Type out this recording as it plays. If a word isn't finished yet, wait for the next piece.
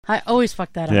I always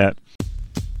fuck that up. Yeah.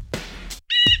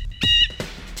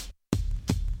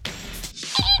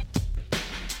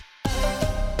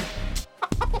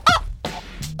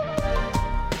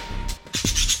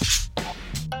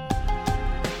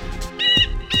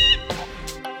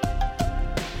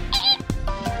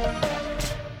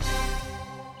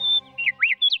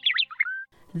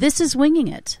 This is Winging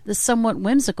It, the somewhat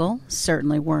whimsical,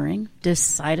 certainly whirring,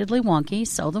 decidedly wonky,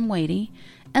 seldom weighty,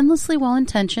 endlessly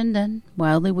well-intentioned and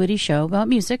wildly witty show about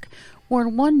music where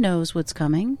one knows what's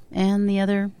coming and the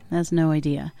other has no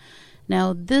idea.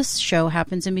 Now, this show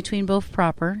happens in between both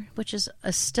proper, which is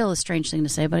still a strange thing to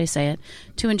say, but I say it,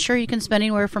 to ensure you can spend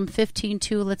anywhere from 15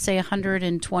 to, let's say,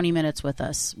 120 minutes with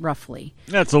us, roughly.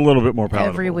 That's a little bit more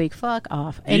palatable. Every week. Fuck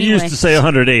off. Anyway. You used to say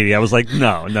 180. I was like,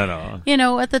 no. You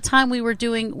know, at the time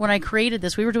when I created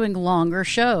this, we were doing longer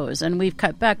shows, and we've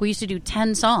cut back. We used to do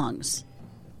 10 songs.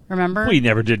 Remember? We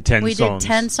never did 10 songs. We did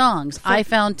 10 songs. I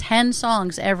found 10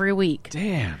 songs every week.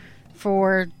 Damn.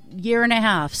 For a year and a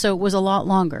half, so it was a lot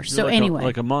longer. So like anyway.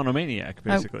 Like a monomaniac,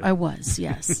 basically. I was,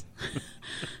 yes.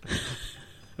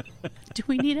 Do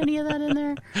we need any of that in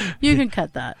there? You can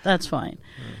cut that. That's fine.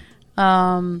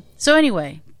 So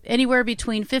anyway, anywhere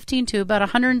between 15 to about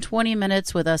 120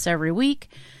 minutes with us every week.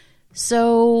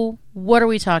 So what are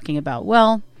we talking about?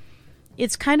 Well,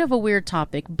 it's kind of a weird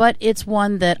topic, but it's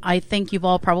one that I think you've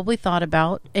all probably thought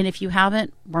about. And if you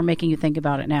haven't, we're making you think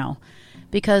about it now.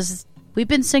 Because we've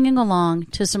been singing along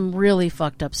to some really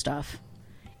fucked up stuff.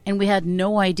 And we had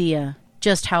no idea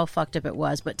just how fucked up it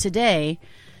was. But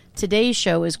today's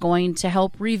show is going to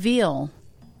help reveal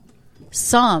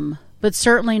some, but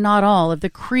certainly not all, of the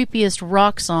creepiest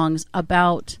rock songs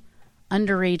about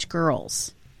underage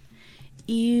girls.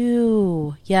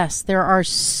 Ew. Yes, there are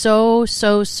so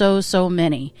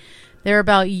many. They're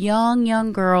about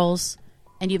young girls,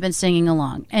 and you've been singing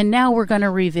along. And now we're going to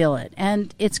reveal it.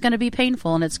 And it's going to be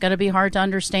painful, and it's going to be hard to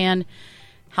understand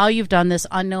how you've done this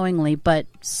unknowingly. But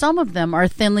some of them are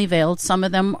thinly veiled. Some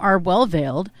of them are well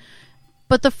veiled.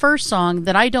 But the first song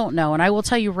that I don't know, and I will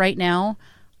tell you right now,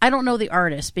 I don't know the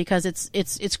artist because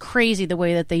it's crazy the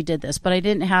way that they did this. But I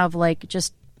didn't have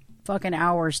just fucking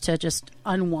hours to just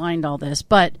unwind all this.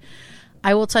 But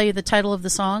I will tell you the title of the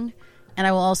song, and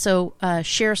I will also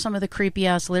share some of the creepy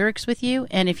ass lyrics with you.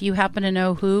 And if you happen to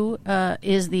know who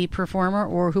is the performer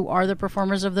or who are the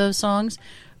performers of those songs,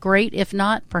 great. If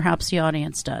not, perhaps the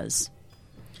audience does.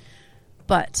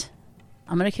 But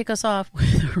I'm going to kick us off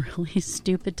with a really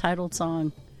stupid titled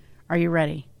song. Are you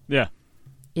ready? Yeah.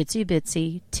 Itsy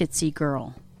Bitsy Titsy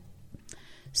Girl.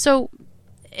 So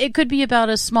it could be about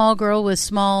a small girl with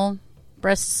small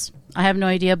breasts. I have no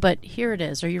idea, but here it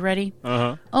is. Are you ready?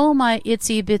 Uh-huh. Oh, my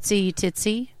itsy bitsy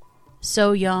titsy,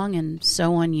 so young and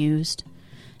so unused.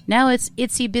 Now it's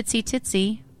itsy bitsy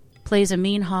titsy, plays a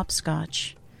mean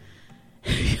hopscotch.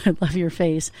 I love your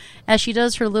face. As she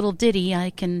does her little ditty, I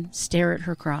can stare at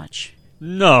her crotch.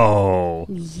 No.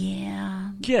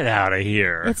 Yeah. Get out of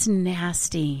here. It's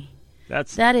nasty.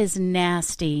 That is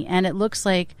nasty. And it looks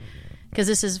like, because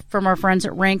this is from our friends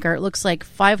at Ranker, it looks like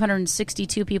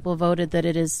 562 people voted that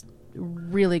it is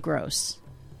really gross.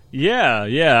 Yeah.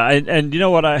 And you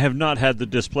know what? I have not had the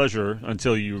displeasure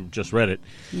until you just read it.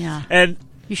 Yeah. And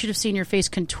you should have seen your face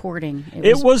contorting.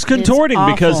 It was contorting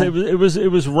because it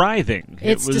was writhing.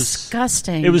 It's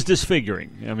disgusting. It was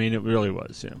disfiguring. I mean, it really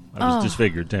was. Yeah, I was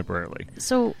disfigured temporarily.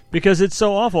 So because it's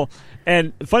so awful.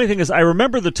 And the funny thing is, I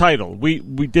remember the title. We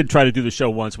did try to do the show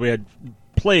once. We had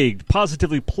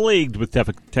positively plagued with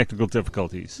technical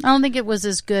difficulties. I don't think it was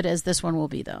as good as this one will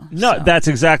be, though. No, that's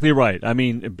exactly right. I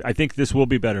mean, I think this will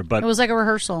be better. But it was like a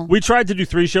rehearsal. We tried to do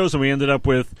 3 shows, and we ended up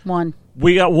with one.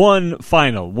 We got one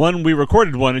final. We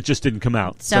recorded one. It just didn't come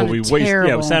out. Sounded terrible.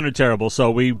 Yeah, it sounded terrible. So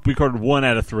we recorded 1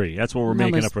 out of 3. That's what we're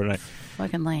making up for tonight.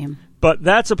 Fucking lame. But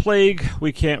that's a plague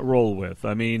we can't roll with.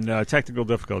 I mean, technical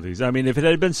difficulties. I mean, if it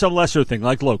had been some lesser thing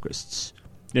like locusts,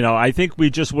 I think we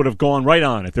just would have gone right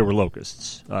on if there were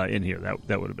locusts in here.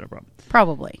 That would have been a problem.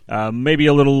 Probably. Maybe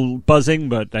a little buzzing,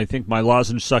 but I think my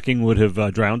lozenge sucking would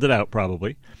have drowned it out,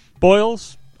 probably.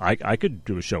 Boils, I could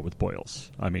do a show with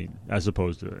boils. I mean, as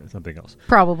opposed to something else.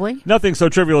 Probably. Nothing so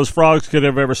trivial as frogs could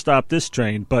have ever stopped this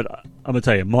train, but I'm going to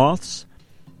tell you, moths,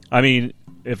 I mean,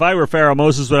 if I were Pharaoh,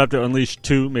 Moses would have to unleash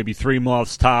 2, maybe 3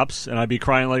 moths tops, and I'd be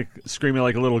screaming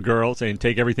like a little girl, saying,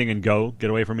 take everything and go, get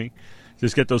away from me.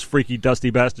 Just get those freaky,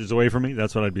 dusty bastards away from me.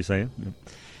 That's what I'd be saying.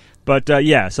 Yeah. But,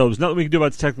 so there's nothing we can do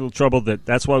about the technical trouble.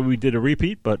 That's why we did a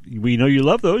repeat, but we know you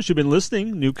love those. You've been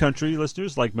listening, new country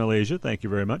listeners like Malaysia. Thank you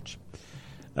very much.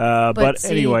 But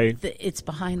see, anyway. It's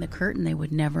behind the curtain. They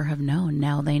would never have known.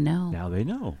 Now they know. Now they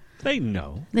know. They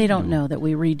know. They don't know that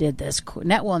we redid this.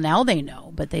 Well, now they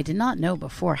know, but they did not know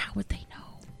before. How would they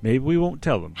know? Maybe we won't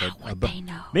tell them. How would they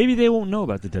know? Maybe they won't know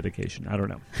about the dedication. I don't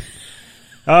know.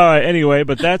 All right, anyway,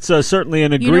 but that's certainly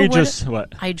an egregious...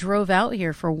 What? I drove out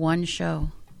here for one show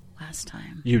last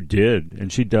time. You did,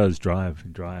 and she does drive.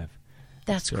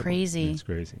 That's crazy. It's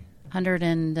crazy.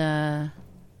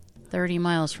 130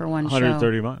 miles for one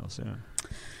 130 show. miles, yeah. The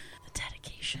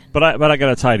dedication. But I got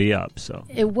to tidy up, so.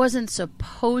 It wasn't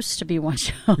supposed to be one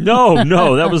show.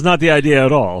 No, that was not the idea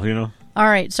at all, All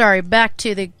right, sorry, back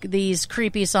to these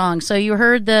creepy songs. So you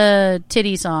heard the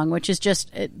Titty song, which is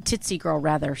just Titsy Girl,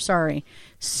 rather. Sorry.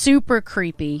 Super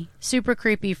creepy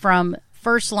from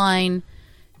first line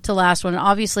to last one.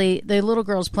 Obviously, the little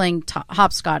girl's playing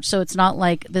hopscotch, so it's not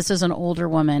like this is an older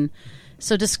woman.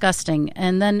 So disgusting.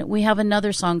 And then we have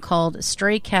another song called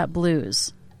Stray Cat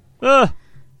Blues. I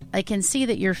can see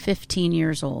that you're 15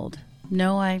 years old.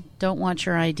 No, I don't want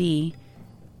your ID.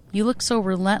 You look so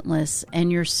relentless,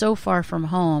 and you're so far from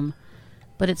home,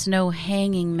 but it's no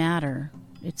hanging matter.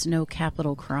 It's no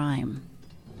capital crime.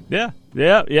 Yeah.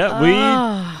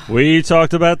 We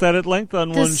talked about that at length on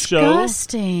one show.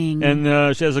 Disgusting.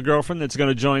 And she has a girlfriend that's going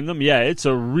to join them. Yeah, it's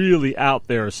a really out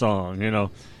there song,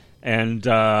 And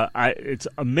it's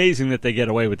amazing that they get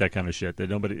away with that kind of shit. That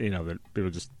nobody, that people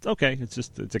just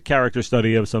it's a character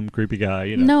study of some creepy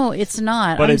guy. No, it's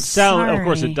not. But sorry. of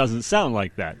course, it doesn't sound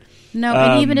like that. No,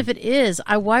 and even if it is,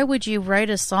 why would you write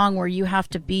a song where you have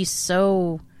to be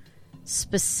so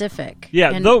specific?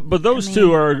 Yeah, but those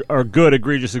two are good,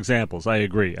 egregious examples. I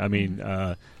agree. I mean,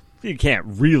 you can't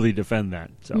really defend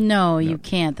that. So. No, you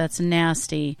can't. That's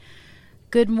nasty.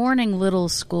 Good morning, little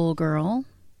schoolgirl.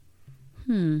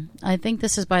 I think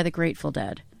this is by the Grateful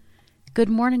Dead. Good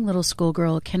morning, little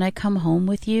schoolgirl. Can I come home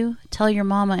with you? Tell your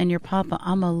mama and your papa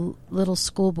I'm a little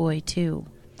schoolboy, too.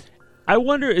 I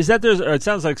wonder, is that it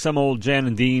sounds like some old Jan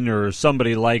and Dean or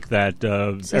somebody like that,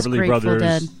 Everly Brothers.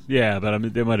 Dead. Yeah, but I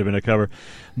mean, there might have been a cover.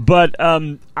 But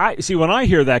I see, when I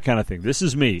hear that kind of thing, this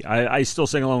is me. I still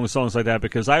sing along with songs like that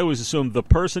because I always assume the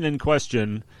person in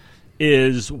question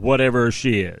is whatever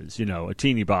she is, a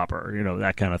teeny bopper,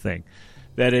 that kind of thing.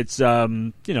 That it's,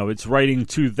 it's writing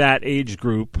to that age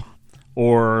group,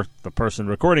 or the person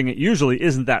recording it usually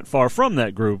isn't that far from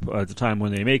that group at the time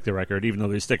when they make the record, even though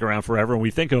they stick around forever and we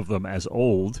think of them as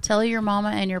old. Tell your mama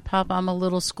and your papa I'm a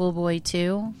little schoolboy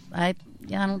too. I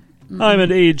don't. I'm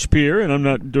an age peer, and I'm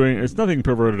not doing. It's nothing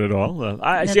perverted at all.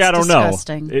 I don't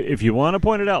disgusting. know. If you want to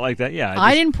point it out like that, yeah.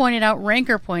 I didn't point it out.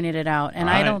 Ranker pointed it out, and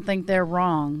I don't think they're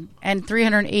wrong. And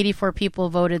 384 people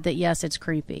voted that yes, it's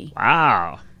creepy.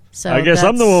 Wow. So I guess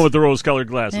I'm the one with the rose-colored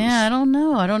glasses. Yeah, I don't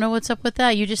know. I don't know what's up with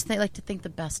that. You just like to think the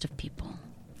best of people.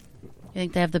 You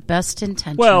think they have the best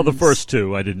intentions. Well, the first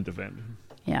two I didn't defend.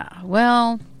 Yeah.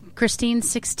 Well, Christine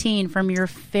 16 from your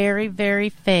very, very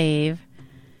fave.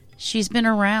 She's been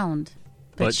around,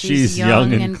 but she's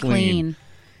young and clean.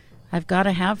 I've got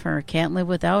to have her. Can't live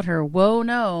without her. Whoa,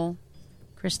 no.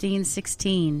 Christine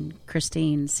 16.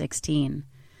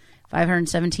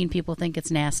 517 people think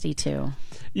it's nasty, too.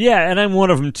 Yeah, and I'm one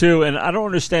of them, too, and I don't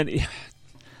understand.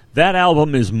 That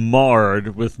album is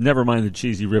marred with, never mind the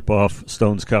cheesy rip-off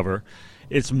Stones cover,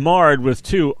 it's marred with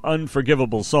two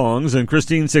unforgivable songs, and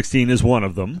Christine 16 is one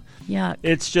of them. Yuck.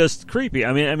 It's just creepy.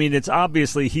 I mean, it's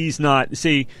obviously he's not...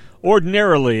 See,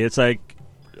 ordinarily, it's like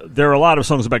there are a lot of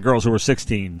songs about girls who are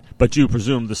 16, but you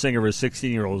presume the singer is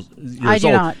 16 years old. I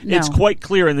do not, no. It's quite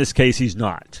clear in this case he's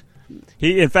not.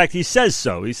 In fact, he says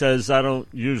so. He says, I don't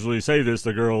usually say this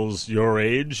to girls your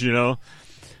age,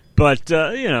 But,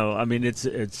 I mean,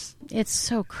 it's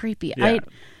so creepy. Yeah.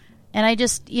 I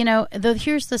just,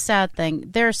 here's the sad thing.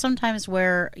 There are sometimes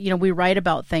where, we write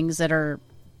about things that are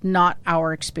not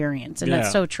our experience, and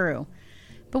that's so true.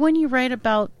 But when you write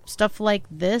about stuff like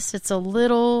this, it's a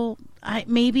little,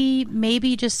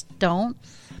 maybe just don't.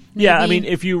 Maybe. Yeah, I mean,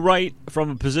 if you write from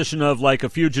a position of like a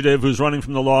fugitive who's running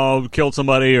from the law, killed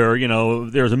somebody, or,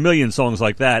 there's a million songs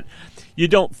like that, you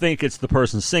don't think it's the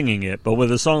person singing it. But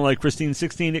with a song like Christine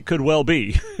 16, it could well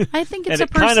be. I think it's and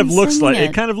a person singing it.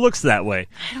 It kind of looks that way.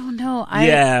 I don't know.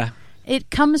 It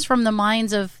comes from the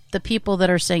minds of the people that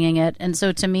are singing it. And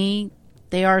so to me,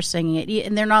 they are singing it.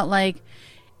 And they're not like,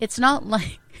 it's not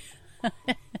like...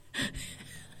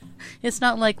 It's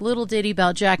not like Little Ditty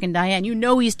about Jack and Diane.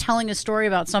 He's telling a story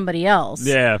about somebody else.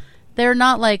 Yeah. They're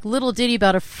not like Little Ditty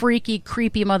about a freaky,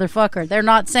 creepy motherfucker. They're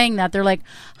not saying that. They're like,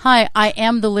 hi, I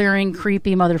am the leering,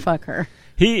 creepy motherfucker.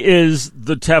 He is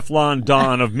the Teflon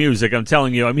Don of music, I'm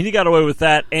telling you. I mean, he got away with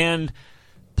that and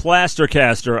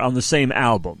Plastercaster on the same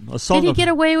album. Did he get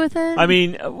away with it? I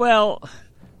mean, well...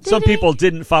 Some people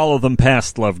didn't follow them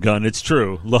past Love Gun. It's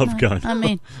true. Love Gun. I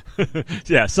mean,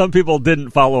 yeah, some people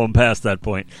didn't follow him past that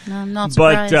point. I'm not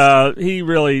surprised. But he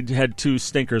really had two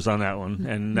stinkers on that one,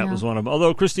 and that was one of them.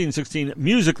 Although Christine 16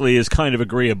 musically is kind of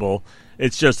agreeable.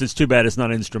 It's just, it's too bad it's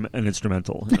not an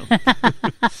instrumental. You know?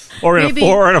 or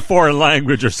in a foreign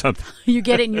language or something. You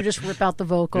get it and you just rip out the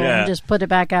vocal and just put it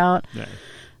back out. Yeah.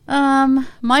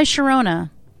 My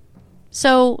Sharona.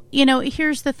 So,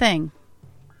 here's the thing.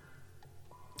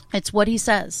 It's what he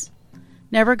says.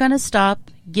 Never gonna stop.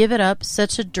 Give it up.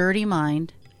 Such a dirty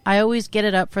mind. I always get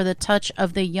it up for the touch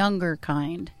of the younger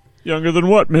kind. Younger than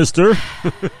what, mister?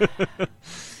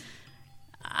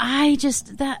 I'm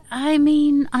just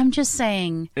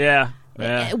saying. Yeah.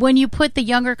 When you put the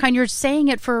younger kind, you're saying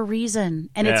it for a reason.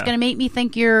 And it's going to make me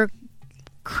think you're a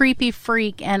creepy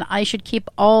freak and I should keep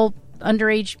all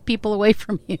underage people away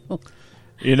from you.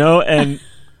 And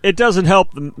it doesn't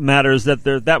help matters that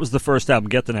that was the first album,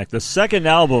 Get the Neck. The second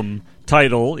album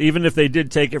title, even if they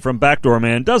did take it from Backdoor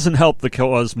Man, doesn't help the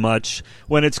cause much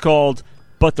when it's called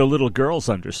But the Little Girls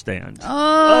Understand.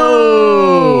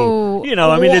 Oh.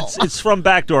 It's from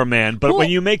Backdoor Man, but when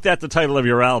you make that the title of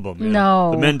your album,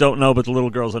 the men don't know, but the little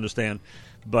girls understand.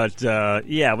 But,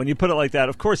 when you put it like that,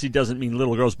 of course he doesn't mean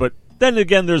little girls, but then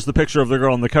again, there's the picture of the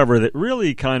girl on the cover that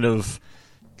really kind of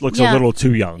looks a little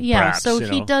too young. Yeah, perhaps, so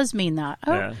he does mean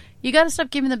that. You got to stop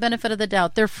giving the benefit of the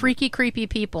doubt. They're freaky, creepy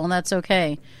people, and that's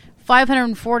okay.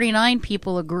 549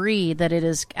 people agree that it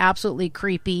is absolutely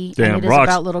creepy and it is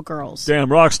about little girls.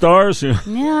 Damn rock stars.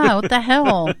 Yeah, what the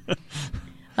hell?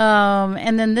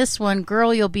 And then this one,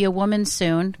 girl, you'll be a woman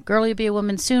soon. Girl, you'll be a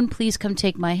woman soon. Please come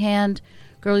take my hand.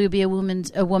 Girl, you'll be a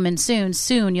woman soon.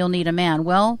 Soon you'll need a man.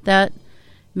 Well, that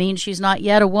means she's not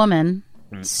yet a woman.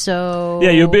 So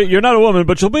you're not a woman,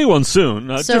 but you'll be one soon.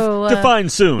 Define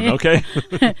soon, okay?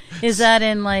 Is that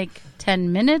in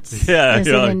 10 minutes? Yeah. Is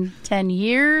it in 10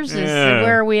 years?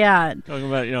 Where are we at? Talking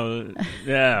about,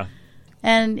 yeah.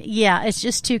 And it's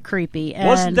just too creepy. And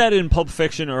wasn't that in Pulp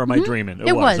Fiction, or am I dreaming?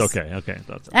 It was. Okay.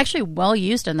 Actually, well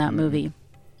used in that movie.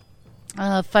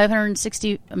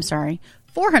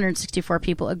 464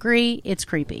 people agree it's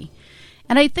creepy.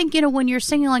 And I think, when you're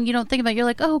singing along, you don't think about it. You're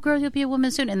like, oh, girl, you'll be a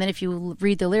woman soon. And then if you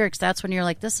read the lyrics, that's when you're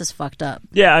like, this is fucked up.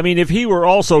 Yeah, I mean, if he were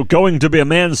also going to be a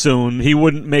man soon, he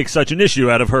wouldn't make such an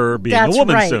issue out of her being a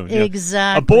woman soon.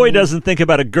 Exactly. A boy doesn't think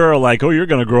about a girl like, oh, you're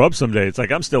going to grow up someday. It's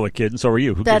like, I'm still a kid, and so are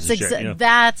you. Who gives a shit?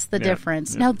 That's the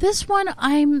difference. Yeah. Now, this one,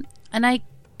 I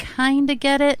kind of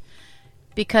get it,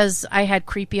 because I had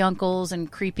creepy uncles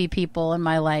and creepy people in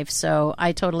my life, so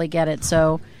I totally get it.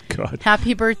 So, God.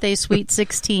 Happy birthday, sweet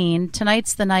 16.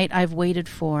 Tonight's the night I've waited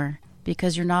for,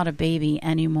 because you're not a baby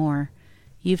anymore.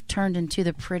 You've turned into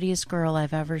the prettiest girl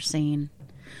I've ever seen.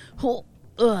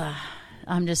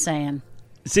 I'm just saying.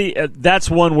 See, that's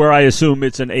one where I assume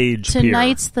it's an age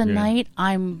Tonight's the night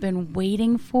I've been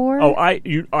waiting for. Oh, I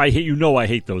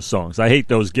hate those songs. I hate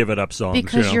those give it up songs.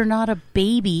 Because you're not a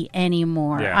baby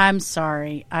anymore. Yeah. I'm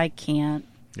sorry. I can't.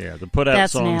 Yeah, the put out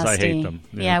songs, nasty. I hate them.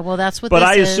 Yeah, well, that's what but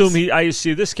this is. But I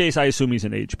assume this case, I assume he's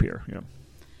an age peer. Yeah.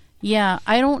 Yeah,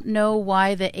 I don't know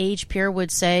why the age peer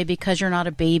would say because you're not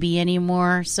a baby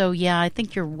anymore. So, yeah, I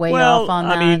think you're way off on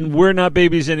that. I mean, we're not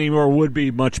babies anymore would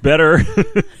be much better.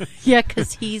 Yeah,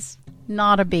 because he's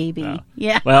not a baby.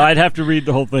 Yeah. Well, I'd have to read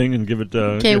the whole thing and give it...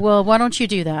 okay, well, why don't you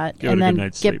do that and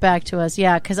then get back to us.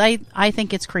 Yeah, because I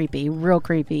think it's creepy, real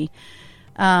creepy.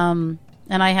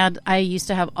 And I used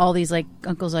to have all these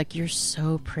uncles you're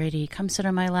so pretty. Come sit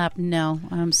on my lap. No,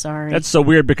 I'm sorry. That's so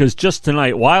weird because just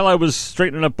tonight, while I was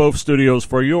straightening up both studios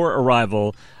for your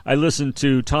arrival, I listened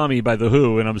to Tommy by The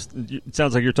Who, and it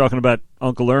sounds like you're talking about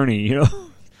Uncle Ernie,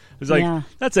 It's like,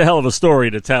 that's a hell of a story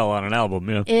to tell on an album,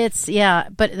 but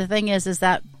the thing is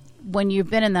that when you've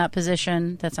been in that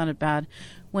position, that sounded bad,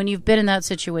 when you've been in that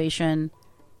situation...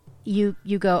 You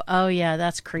go, oh yeah,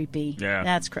 that's creepy.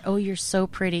 Yeah, oh, you're so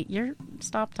pretty.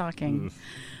 Stop talking.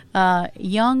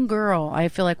 Young Girl. I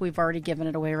feel like we've already given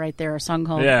it away right there. A song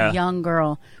called Young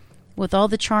Girl. With all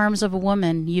the charms of a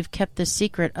woman, you've kept the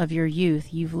secret of your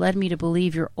youth. You've led me to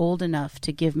believe you're old enough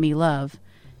to give me love.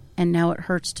 And now it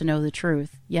hurts to know the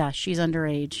truth. Yeah, she's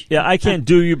underage. Yeah, I can't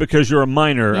do you because you're a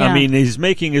minor. Yeah. I mean, he's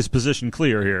making his position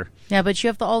clear here. Yeah, but you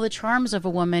have all the charms of a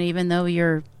woman, even though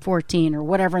you're 14 or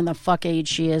whatever in the fuck age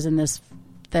she is in this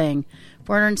thing.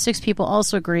 406 people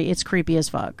also agree it's creepy as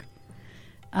fuck.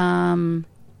 You're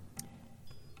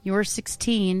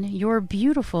 16. You're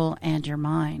beautiful, and you're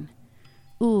mine.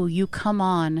 Ooh, you come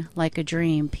on like a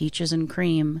dream, peaches and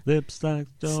cream. Lips like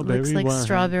strawberry wine.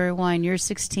 Strawberry wine. You're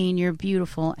 16, you're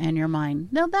beautiful, and you're mine.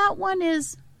 Now, that one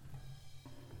is...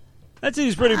 That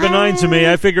seems pretty benign to me.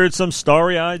 I figure it's some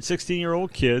starry-eyed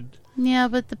 16-year-old kid. Yeah,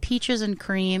 but the peaches and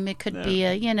cream, it could be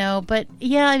but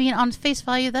yeah, I mean, on face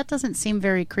value, that doesn't seem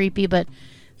very creepy, but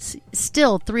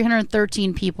still,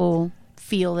 313 people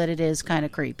feel that it is kind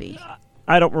of creepy.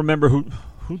 I don't remember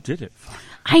who did it.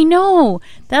 I know.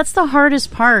 That's the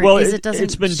hardest part. Well, is it doesn't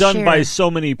it's been share. done by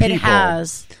so many people. It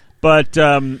has. But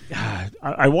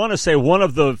I want to say one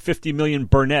of the 50 million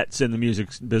Burnett's in the music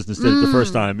business did it the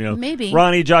first time. Maybe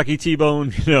Ronnie, Jockey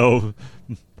T-Bone,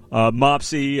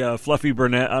 Mopsy, Fluffy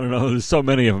Burnett. I don't know. There's so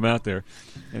many of them out there.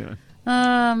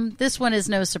 Anyway. This one is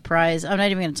no surprise. I'm not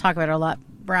even going to talk about it a lot.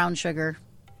 Brown sugar.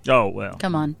 Oh, well.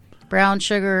 Come on. Brown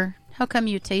sugar. How come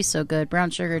you taste so good?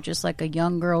 Brown sugar, just like a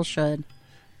young girl should.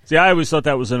 See, I always thought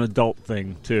that was an adult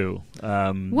thing, too.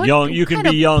 What you can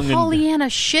be young and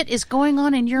Pollyanna shit is going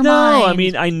on in your mind? mind? No, I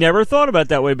mean, I never thought about it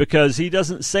that way because he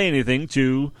doesn't say anything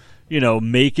to,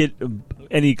 make it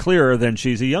any clearer than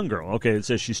she's a young girl. Okay, it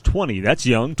says she's 20. That's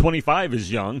young. 25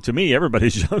 is young. To me,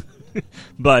 everybody's young.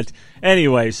 But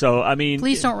anyway, so, I mean...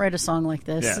 Please don't write a song like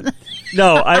this. Yeah.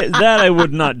 No, that I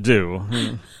would not do.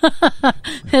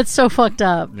 It's so fucked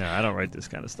up. No, I don't write this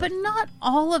kind of stuff. But not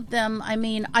all of them. I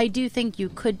mean, I do think you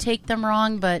could take them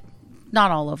wrong, but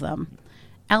not all of them.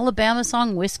 Alabama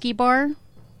song Whiskey Bar?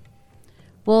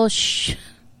 Well, show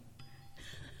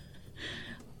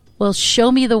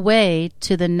me the way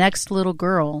to the next little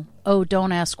girl. Oh,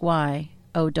 don't ask why.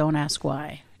 Oh, don't ask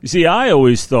why. You see, I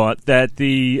always thought that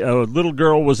the little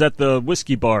girl was at the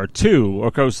whiskey bar, too.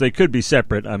 Of course, they could be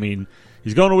separate. I mean,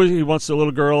 he wants a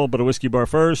little girl, but a whiskey bar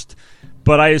first.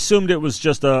 But I assumed it was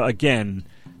just, again,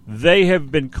 they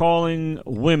have been calling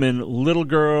women little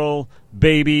girl,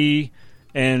 baby,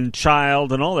 and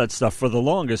child, and all that stuff for the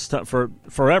longest, for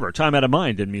forever, time out of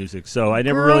mind in music. So I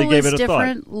never really gave it a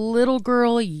different. thought. Little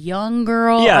girl, young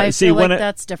girl, yeah, I feel like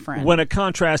that's different. When a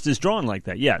contrast is drawn like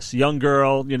that, yes, young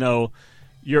girl,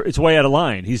 it's way out of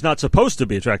line. He's not supposed to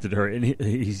be attracted to her, and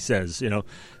he says,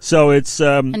 So it's...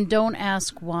 and don't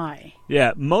ask why.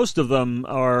 Yeah, most of them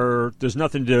are... There's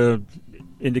nothing to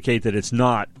indicate that it's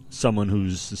not someone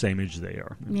who's the same age they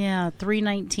are. Yeah,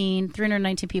 319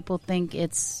 people think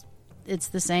it's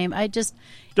the same. I just...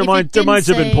 Their minds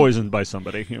have been poisoned by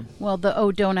somebody. Yeah. Well,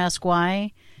 don't ask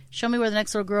why... Show me where the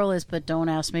next little girl is, but don't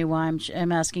ask me why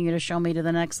I'm asking you to show me to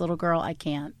the next little girl. I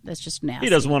can't. That's just nasty. He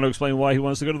doesn't want to explain why he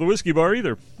wants to go to the whiskey bar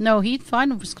either. No, he's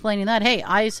fine with explaining that. Hey,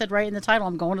 I said right in the title,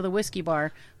 I'm going to the whiskey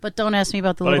bar, but don't ask me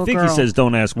about the little girl. But I think he says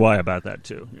don't ask why about that,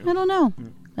 too. Yeah. I don't know.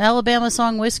 Alabama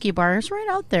song Whiskey Bar is right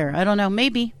out there. I don't know.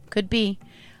 Maybe. Could be.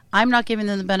 I'm not giving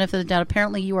them the benefit of the doubt.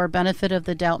 Apparently, you are benefit of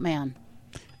the doubt man.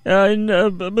 In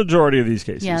a majority of these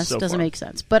cases. Yes, so doesn't far. make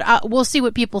sense. But we'll see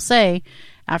what people say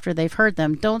after they've heard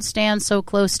them. Don't stand so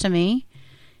close to me.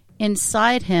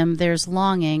 Inside him, there's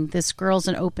longing. This girl's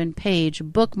an open page.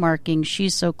 Bookmarking.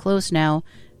 She's so close now.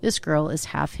 This girl is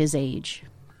half his age.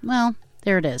 Well,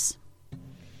 there it is.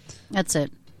 That's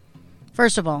it.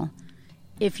 First of all,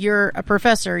 if you're a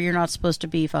professor, you're not supposed to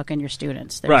be fucking your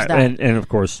students. There's right, that. and of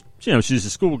course, she's a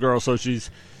schoolgirl, so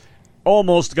she's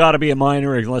almost got to be a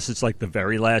minor, unless it's like the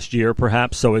very last year,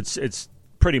 perhaps. So it's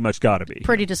pretty much got to be.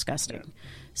 Pretty disgusting. Yeah.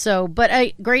 So, but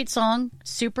a great song,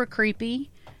 super creepy.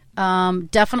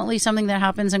 Definitely something that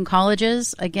happens in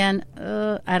colleges. Again,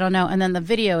 I don't know. And then the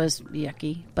video is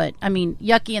yucky, but I mean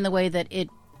yucky in the way that it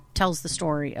tells the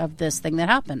story of this thing that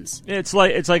happens. It's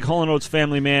like Hall & Oates'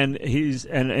 Family Man. He's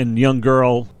and Young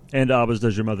Girl. And Abba's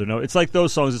Does Your Mother Know? It's like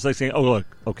those songs. It's like saying, oh, look,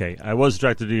 okay, I was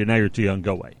attracted to you. Now you're too young.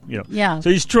 Go away. Yeah. So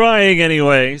he's trying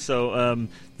anyway. So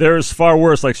there's far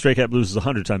worse, like Stray Cat Blues is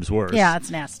 100 times worse. Yeah, it's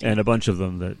nasty. And a bunch of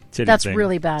them, that titty That's thing.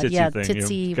 really bad. Titsy Yeah, thing,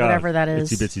 titsy, God, whatever that is.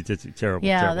 Itsy bitsy titsy. Terrible.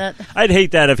 Yeah. Terrible. I'd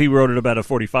hate that if he wrote it about a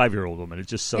 45-year-old woman. It's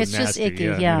just so it's nasty. It's just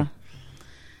icky, yeah.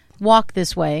 Walk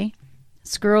This Way.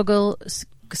 Skullgirl.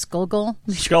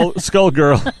 Skull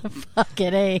Girl. Fuck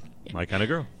it, eh? My kind of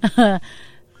girl.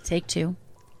 Take two.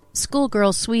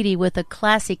 Schoolgirl sweetie with a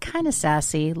classy, kind of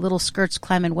sassy, little skirts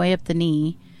climbing way up the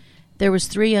knee. There was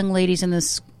 3 young ladies in the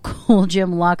school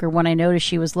gym locker when I noticed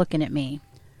she was looking at me.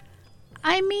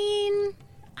 I mean,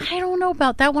 I don't know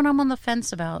about that one. I'm on the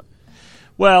fence about.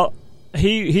 Well,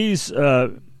 he's.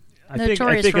 I think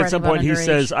at some point he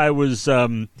says I was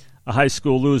a high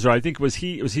school loser. I think was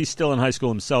he still in high school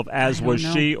himself, as was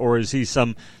she, or is he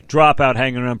some dropout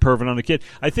hanging around perving on a kid?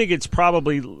 I think it's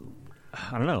probably.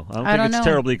 I don't know. I don't think it's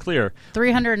terribly clear.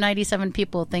 397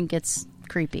 people think it's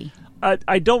creepy.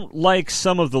 I don't like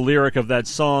some of the lyric of that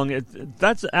song.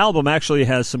 That album actually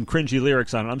has some cringy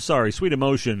lyrics on it. I'm sorry. Sweet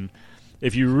Emotion,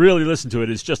 if you really listen to it,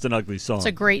 is just an ugly song. It's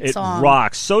a great song. It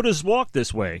rocks. So does Walk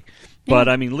This Way. But,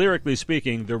 I mean, lyrically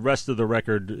speaking, the rest of the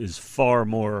record is far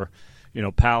more,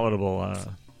 palatable.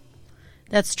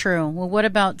 That's true. Well, what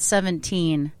about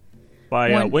 17?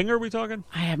 By Winger, we talking?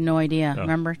 I have no idea. Oh.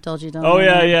 Remember? Told you don't. Oh,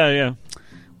 yeah.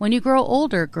 When you grow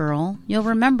older, girl, you'll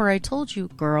remember I told you,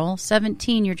 girl,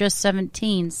 17, you're just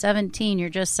 17. 17, you're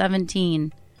just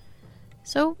 17.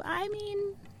 So, I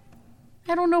mean,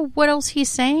 I don't know what else he's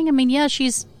saying. I mean, yeah,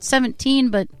 she's 17,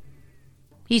 but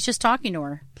he's just talking to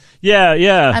her.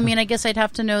 Yeah. I mean, I guess I'd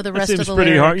have to know the rest of the seems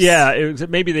pretty lyrics. hard. Yeah,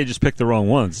 maybe they just picked the wrong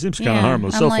ones. Seems kind of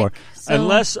harmless so far.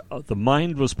 Unless the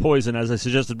mind was poison, as I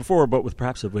suggested before, but with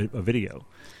perhaps a video.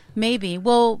 Maybe.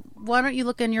 Well, why don't you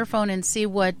look on your phone and see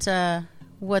what the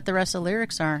rest of the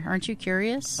lyrics are? Aren't you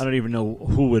curious? I don't even know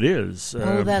who it is.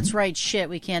 Oh, that's right. Shit,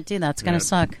 we can't do that. It's going to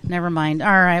suck. Never mind. All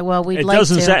right, well, we'd like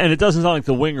to. And it doesn't sound like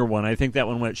the Winger one. I think that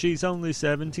one went, she's only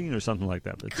 17 or something like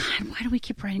that. God, why do we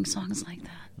keep writing songs like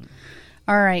that?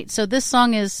 All right, so this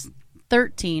song is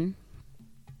 13.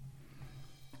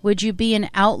 Would you be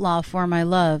an outlaw for my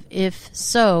love? If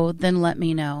so, then let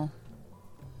me know.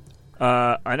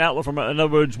 An outlaw for in other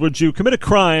words, would you commit a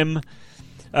crime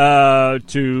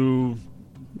to...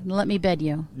 Let me bed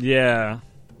you. Yeah.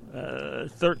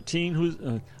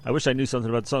 13. I wish I knew something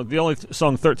about the song. The only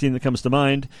song 13 that comes to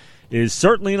mind is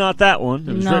certainly not that one.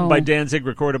 It was written by Danzig,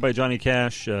 recorded by Johnny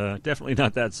Cash. Definitely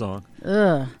not that song.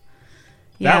 Ugh.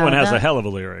 That one has a hell of a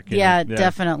lyric. Yeah,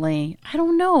 definitely. I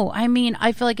don't know. I mean,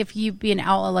 I feel like if you be an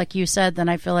outlaw, like you said, then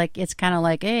I feel like it's kind of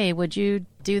like, hey, would you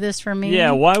do this for me?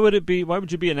 Yeah. Why would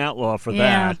you be an outlaw for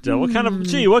that? What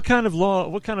kind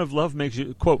of love makes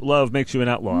you, quote, love makes you an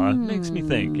outlaw? It makes me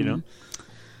think,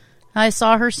 I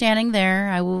saw her standing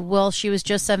there. Well, she was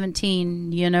just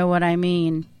 17. You know what I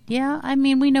mean? Yeah, I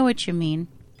mean, we know what you mean.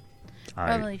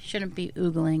 Probably shouldn't be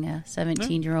oogling a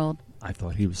 17-year-old. I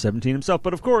thought he was 17 himself,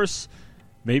 but of course...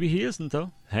 Maybe he isn't,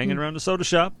 though. Hanging around a soda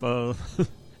shop. Hanging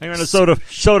around a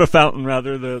soda fountain,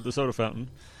 rather, the soda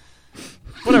fountain.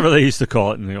 Whatever they used to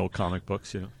call it in the old comic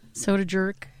books, Soda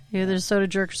jerk. Yeah, there's a soda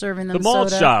jerk serving them the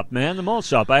malt soda. shop, man. The malt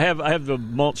shop. I have the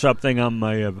malt shop thing on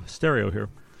my stereo here.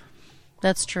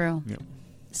 That's true. Yeah.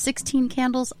 16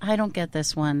 candles? I don't get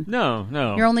this one. No.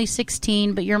 You're only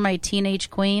 16, but you're my teenage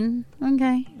queen?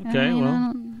 Okay.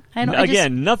 I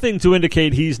don't, nothing to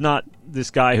indicate he's not this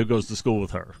guy who goes to school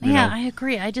with her. You know? I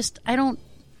agree. I don't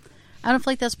feel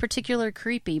like that's particularly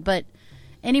creepy. But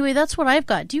anyway, that's what I've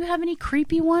got. Do you have any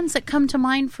creepy ones that come to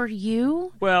mind for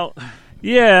you? Well,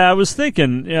 yeah, I was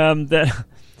thinking that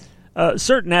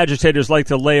certain agitators like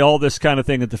to lay all this kind of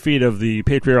thing at the feet of the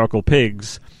patriarchal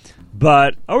pigs.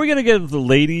 But are we going to give the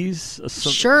ladies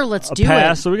sure, let's do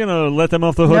pass? it. Are we going to let them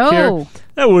off the hook here?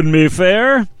 That wouldn't be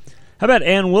fair. How about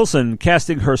Ann Wilson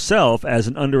casting herself as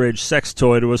an underage sex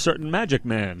toy to a certain magic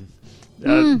man?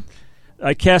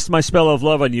 I cast my spell of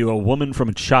love on you, a woman from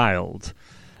a child.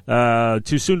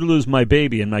 Too soon to lose my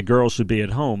baby, and my girl should be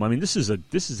at home. I mean, this is a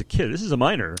kid. This is a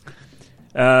minor.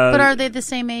 But are they the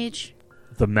same age?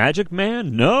 The magic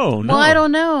man? No. Well, I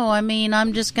don't know. I mean,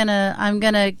 I'm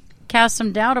gonna cast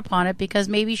some doubt upon it because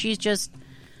maybe she's just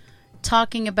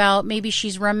talking about, maybe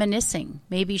she's reminiscing.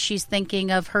 Maybe she's thinking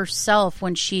of herself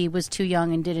when she was too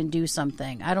young and didn't do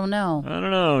something. I don't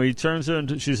know. He turns her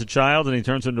into, she's a child and he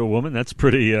turns her into a woman. That's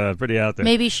pretty out there.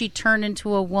 Maybe she turned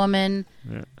into a woman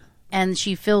and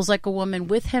she feels like a woman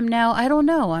with him now. I don't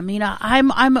know. I mean,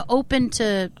 I'm open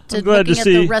to looking at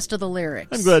the rest of the lyrics.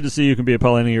 I'm glad to see you can be a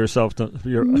Pollyanna yourself.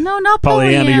 No, not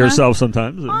Pollyanna yourself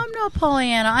sometimes. I'm not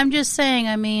Pollyanna. I'm just saying,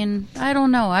 I mean, I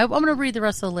don't know. I'm going to read the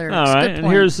rest of the lyrics. All right, and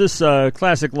here's this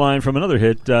classic line from another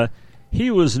hit.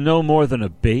 He was no more than a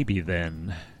baby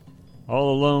then,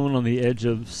 all alone on the edge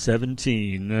of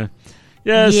 17.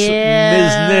 Yes,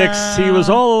 Ms. Nix, he was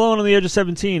all alone on the edge of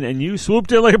 17, and you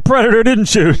swooped in like a predator,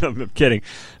 didn't you? I'm kidding.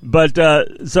 But,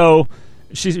 so,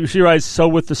 she writes, so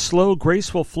with the slow,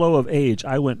 graceful flow of age,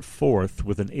 I went forth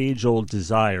with an age-old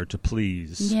desire to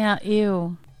please. Yeah,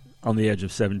 ew. On the edge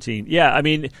of 17. Yeah, I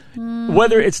mean,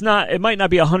 whether it might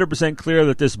not be 100% clear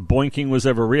that this boinking was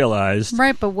ever realized.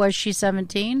 Right, but was she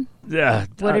 17? Yeah.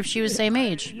 What if she was same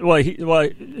age? Well,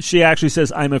 she actually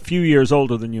says, I'm a few years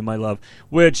older than you, my love.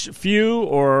 Which, few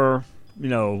or,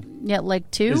 Yeah, like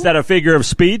 2? Is that a figure of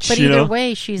speech? But either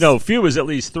way, she's... No, few is at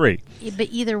least 3. But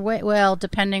either way, well,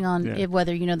 depending on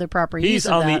whether you know the proper use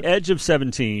of that. He's on the edge of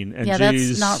 17, and that's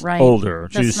she's not right. older.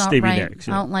 That's she's not Stevie right. Nicks.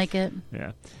 I don't like it.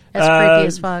 Yeah. That's creepy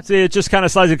as fuck. See, it just kind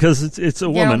of slides it because it's a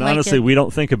woman. Like honestly, it. We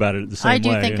don't think about it the same way. I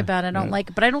do think about it. I don't like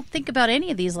it. But I don't think about any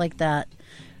of these like that.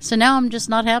 So now I'm just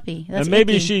not happy. That's and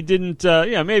maybe icky. she didn't,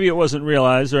 maybe it wasn't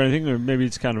realized or anything, or maybe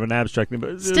it's kind of an abstract thing.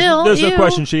 But still, there's no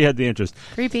question she had the interest.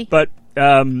 Creepy. But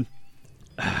the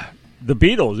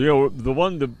Beatles, the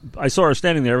one I saw her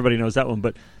standing there, everybody knows that one,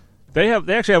 but they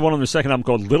actually have one on their second album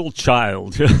called Little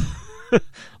Child.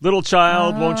 Little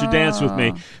child, won't you dance with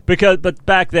me? But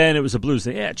back then it was a blues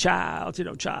thing. Yeah, child,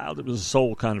 child. It was a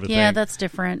soul kind of a thing. Yeah, that's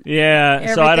different. Yeah,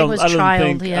 Everything so I don't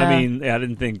child, think. yeah. I mean, I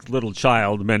didn't think little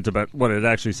child meant about what it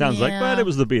actually sounds like, but it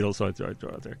was the Beatles, so I threw it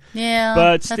out there. Yeah,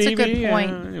 but that's Stevie, a good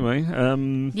point.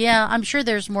 Anyway, yeah, I'm sure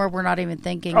there's more we're not even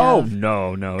thinking. Oh of.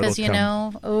 no, because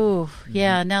now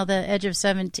the edge of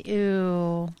 70.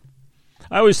 Ooh.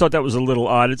 I always thought that was a little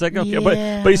odd. It's like, okay,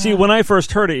 but you see, when I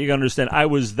first heard it, you can understand, I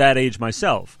was that age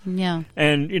myself. Yeah.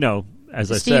 And, as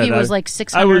I said, Stevie was like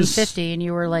 650 and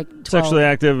you were like 12. Sexually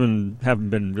active and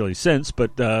haven't been really since,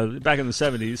 but back in the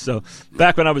 70s, so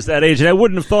back when I was that age, and I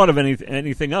wouldn't have thought of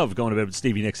anything of going to bed with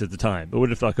Stevie Nicks at the time. I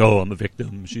wouldn't have thought, I'm a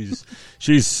victim. She's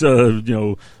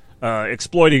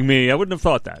exploiting me. I wouldn't have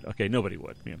thought that. Okay, nobody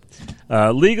would.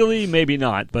 Yeah. Legally, maybe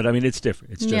not, but I mean, it's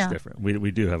different. It's just different.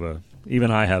 We do have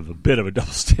even I have a bit of a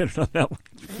double standard on that one.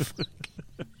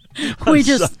 We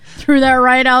just threw that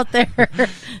right out there.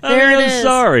 I'm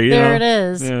sorry. There it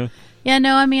is. Yeah. Yeah,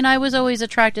 no, I mean, I was always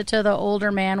attracted to the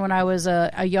older man when I was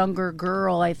a younger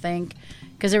girl, I think,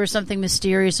 because there was something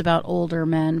mysterious about older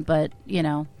men, but,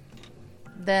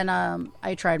 then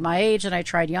I tried my age and I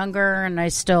tried younger and I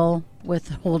still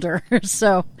with older.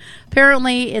 So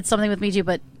apparently it's something with me too,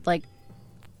 but like,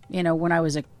 when I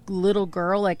was a little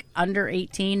girl, like under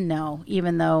 18, no,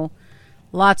 even though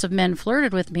lots of men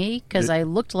flirted with me because I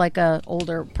looked like I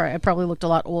probably looked a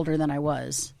lot older than I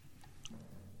was,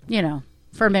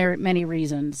 for many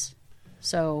reasons.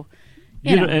 So,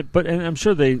 but I'm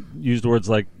sure they used words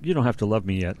like, you don't have to love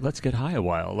me yet. Let's get high a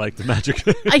while, like the magic.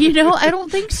 I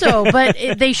don't think so, but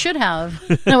they should have.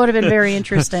 That would have been very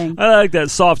interesting. I like that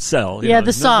soft sell.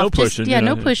 The soft. No pushing.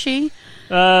 No pushy.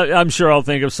 I'm sure I'll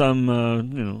think of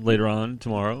some, later on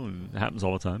tomorrow, and it happens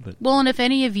all the time. But well, and if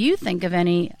any of you think of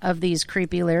any of these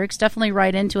creepy lyrics, definitely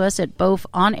write into us at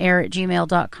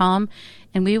bofonair@gmail.com,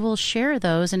 and we will share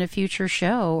those in a future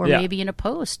show or maybe in a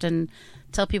post and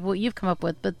tell people what you've come up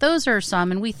with. But those are some,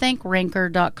 and we thank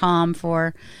Ranker.com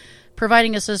for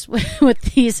providing us with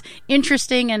these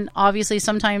interesting and obviously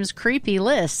sometimes creepy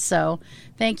lists. So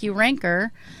thank you,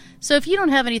 Ranker. So if you don't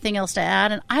have anything else to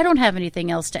add, and I don't have anything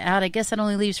else to add, I guess that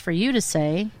only leaves for you to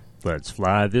say. Let's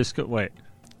fly this coop. Wait.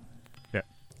 Yeah.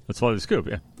 Let's fly this coop.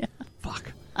 Yeah.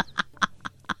 Fuck.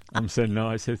 I'm saying no.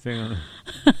 I say thing on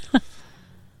it.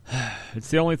 It's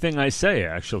the only thing I say,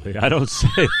 actually. I don't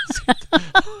say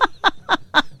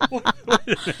wait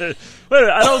a minute.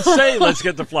 I don't say let's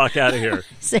get the flock out of here.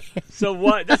 Say it. So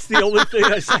why? That's the only thing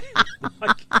I say.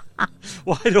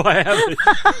 Why do I have it?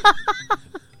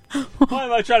 Why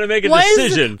am I trying to make a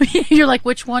decision? You're like,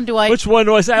 which one do I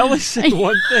say? I only say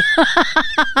one thing.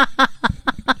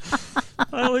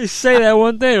 I only say that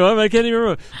one thing. I can't even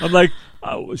remember. I'm like,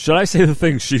 should I say the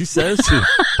thing she says?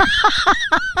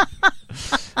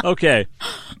 Okay.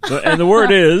 And the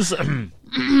word is,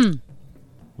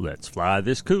 let's fly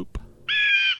this coop.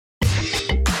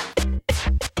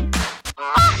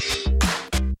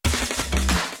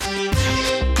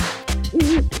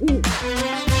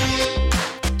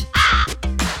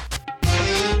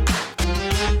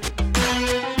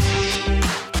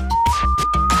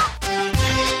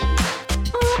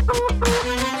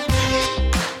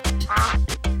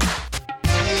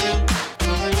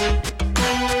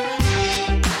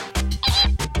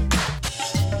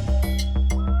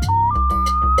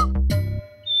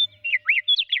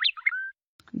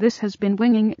 This has been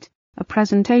Winging It, a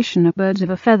presentation of Birds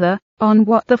of a Feather, on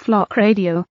What the Flock Radio.